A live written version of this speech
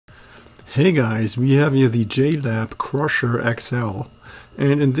Hey guys, we have here the JLab Crusher XL,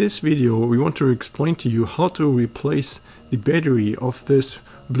 and in this video we want to explain to you how to replace the battery of this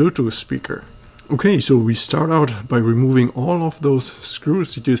Bluetooth speaker. Okay, so we start out by removing all of those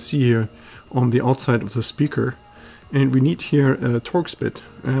screws that you see here on the outside of the speaker, and we need here a Torx bit,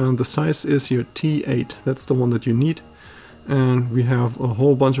 and the size is here T8, that's the one that you need, and we have a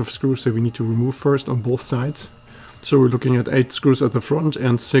whole bunch of screws that we need to remove first on both sides. So we're looking at 8 screws at the front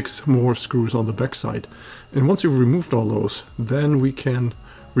and 6 more screws on the back side. And once you've removed all those, then we can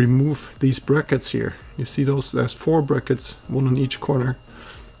remove these brackets here. You see those? There's 4 brackets, one on each corner.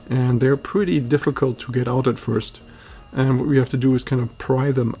 And they're pretty difficult to get out at first. And what we have to do is kind of pry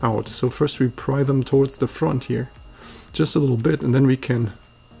them out. So first we pry them towards the front here, just a little bit, and then we can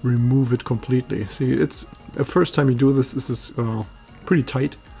remove it completely. See, it's the first time you do this is pretty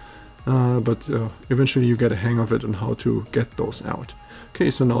tight. But eventually you get a hang of it and how to get those out.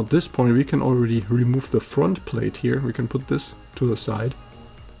 Okay, so now at this point we can already remove the front plate here. We can put this to the side.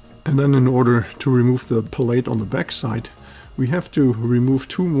 And then in order to remove the plate on the back side, we have to remove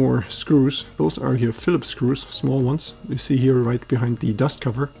 2 more screws. Those are here Phillips screws, small ones. You see here right behind the dust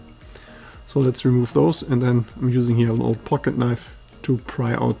cover. So let's remove those, and then I'm using here a little pocket knife to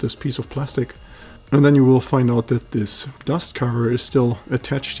pry out this piece of plastic. And then you will find out that this dust cover is still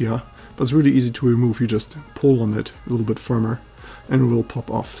attached here, but it's really easy to remove. You just pull on it a little bit firmer and it will pop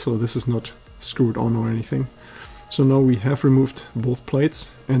off. So this is not screwed on or anything. So now we have removed both plates,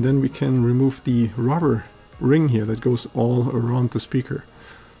 and then we can remove the rubber ring here that goes all around the speaker.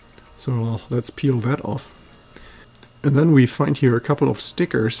 So let's peel that off. And then we find here a couple of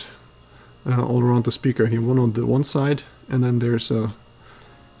stickers all around the speaker here. One on the one side, and then there's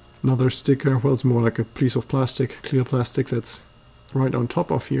another sticker. Well, it's more like a piece of plastic, clear plastic, that's right on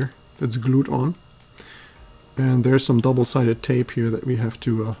top of here, that's glued on. And there's some double-sided tape here that we have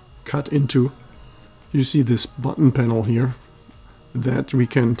to cut into. You see this button panel here that we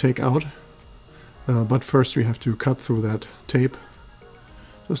can take out, but first we have to cut through that tape.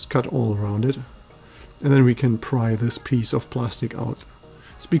 Just cut all around it, and then we can pry this piece of plastic out.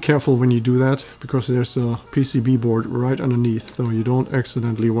 So be careful when you do that, because there's a PCB board right underneath, so you don't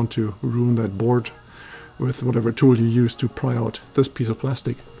accidentally want to ruin that board with whatever tool you use to pry out this piece of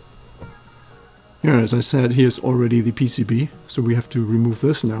plastic. Here, as I said, here's already the PCB, so we have to remove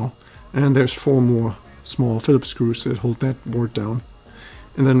this now. And there's 4 more small Phillips screws that hold that board down.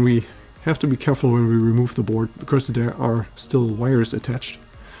 And then we have to be careful when we remove the board, because there are still wires attached.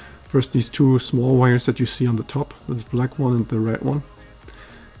 First, these 2 small wires that you see on the top, this black one and the red one.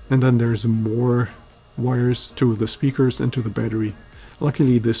 And then there's more wires to the speakers and to the battery.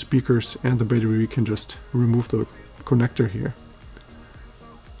 Luckily the speakers and the battery, we can just remove the connector here.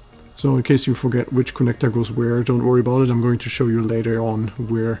 So in case you forget which connector goes where, don't worry about it. I'm going to show you later on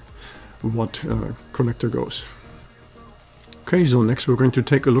where what connector goes. Okay, so next we're going to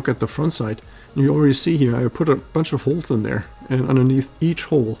take a look at the front side. You already see here I put a bunch of holes in there, and underneath each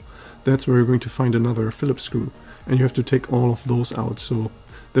hole, that's where you're going to find another Phillips screw. And you have to take all of those out. So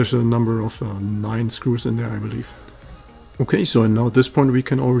there's a number of 9 screws in there, I believe. Okay, so now at this point we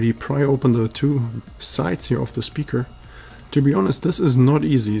can already pry open the 2 sides here of the speaker. To be honest, this is not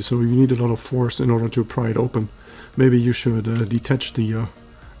easy, so you need a lot of force in order to pry it open. Maybe you should detach the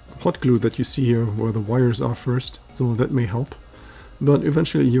hot glue that you see here where the wires are first, so that may help. But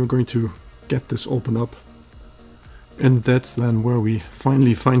eventually you're going to get this open up. And that's then where we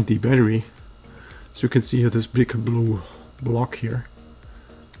finally find the battery. So you can see here this big blue block here.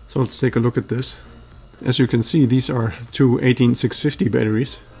 So let's take a look at this. As you can see, these are 2 18650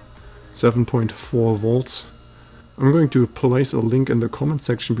 batteries, 7.4 volts. I'm going to place a link in the comment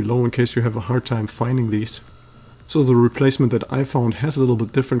section below in case you have a hard time finding these. So the replacement that I found has a little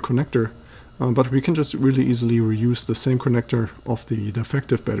bit different connector, but we can just really easily reuse the same connector of the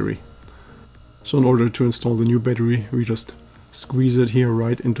defective battery. So in order to install the new battery, we just squeeze it here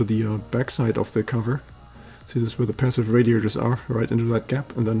right into the backside of the cover. See, this is where the passive radiators are, right into that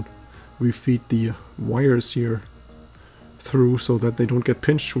gap, and then we feed the wires here through so that they don't get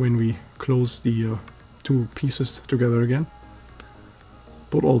pinched when we close the 2 pieces together again.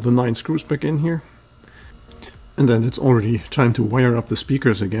 Put all the 9 screws back in here, and then it's already time to wire up the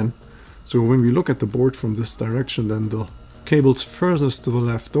speakers again. So when we look at the board from this direction, then the cables furthest to the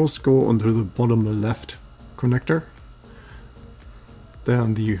left, those go onto the bottom left connector.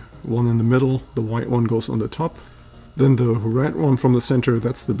 Then the one in the middle, the white one, goes on the top. Then the red one from the center,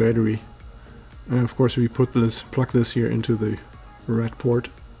 that's the battery. And of course we plug this here into the red port.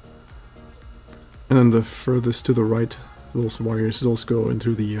 And then the furthest to the right, those wires, those go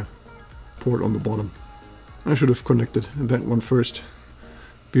into the port on the bottom. I should have connected that one first.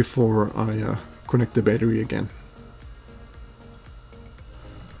 before I connect the battery again.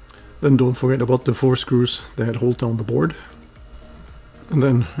 Then don't forget about the 4 screws that hold down the board. And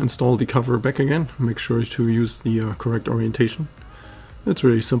then install the cover back again. Make sure to use the correct orientation. It's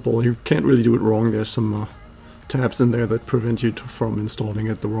really simple. You can't really do it wrong. There's some tabs in there that prevent you from installing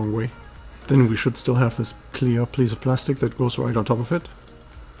it the wrong way. Then we should still have this clear piece of plastic that goes right on top of it.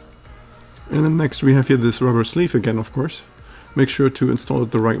 And then next we have here this rubber sleeve again, of course. Make sure to install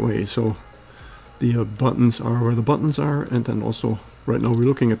it the right way. So the buttons are where the buttons are, and then also right now we're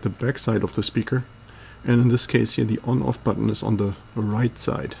looking at the back side of the speaker. And in this case here, the on-off button is on the right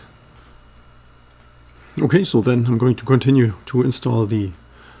side. Okay, so then I'm going to continue to install the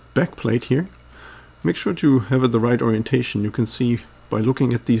back plate here. Make sure to have it the right orientation. You can see by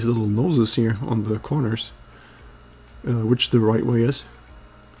looking at these little noses here on the corners, which the right way is.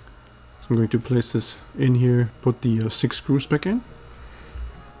 So I'm going to place this in here, put the 6 screws back in.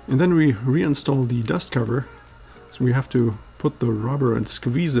 And then we reinstall the dust cover. So we have to put the rubber and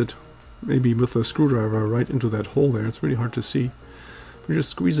squeeze it, maybe with a screwdriver, right into that hole there. It's really hard to see. We just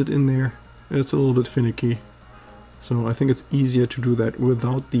squeeze it in there. It's a little bit finicky. So I think it's easier to do that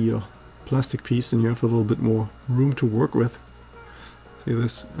without the plastic piece, and you have a little bit more room to work with. See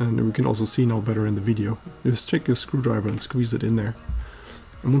this? And we can also see now better in the video. Just take your screwdriver and squeeze it in there.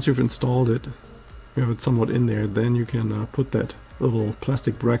 And once you've installed it, you have it somewhat in there, then you can put that little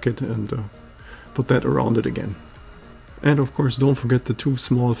plastic bracket and put that around it again. And of course, don't forget the 2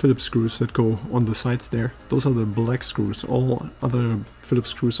 small Phillips screws that go on the sides there. Those are the black screws. All other Phillips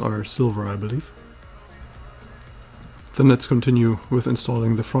screws are silver, I believe. Then let's continue with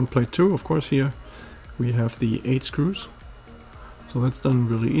installing the front plate too. Of course, here we have the 8 screws. So that's done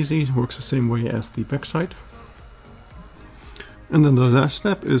really easy. It works the same way as the back side. And then the last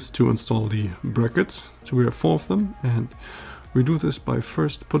step is to install the brackets. So we have 4 of them, and we do this by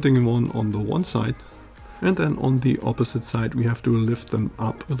first putting them on the one side. And then on the opposite side we have to lift them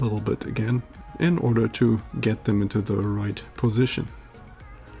up a little bit again in order to get them into the right position.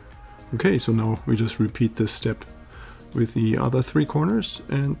 Okay, so now we just repeat this step with the other 3 corners,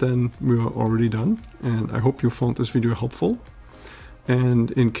 and then we are already done. And I hope you found this video helpful. And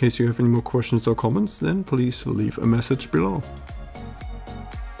in case you have any more questions or comments, then please leave a message below.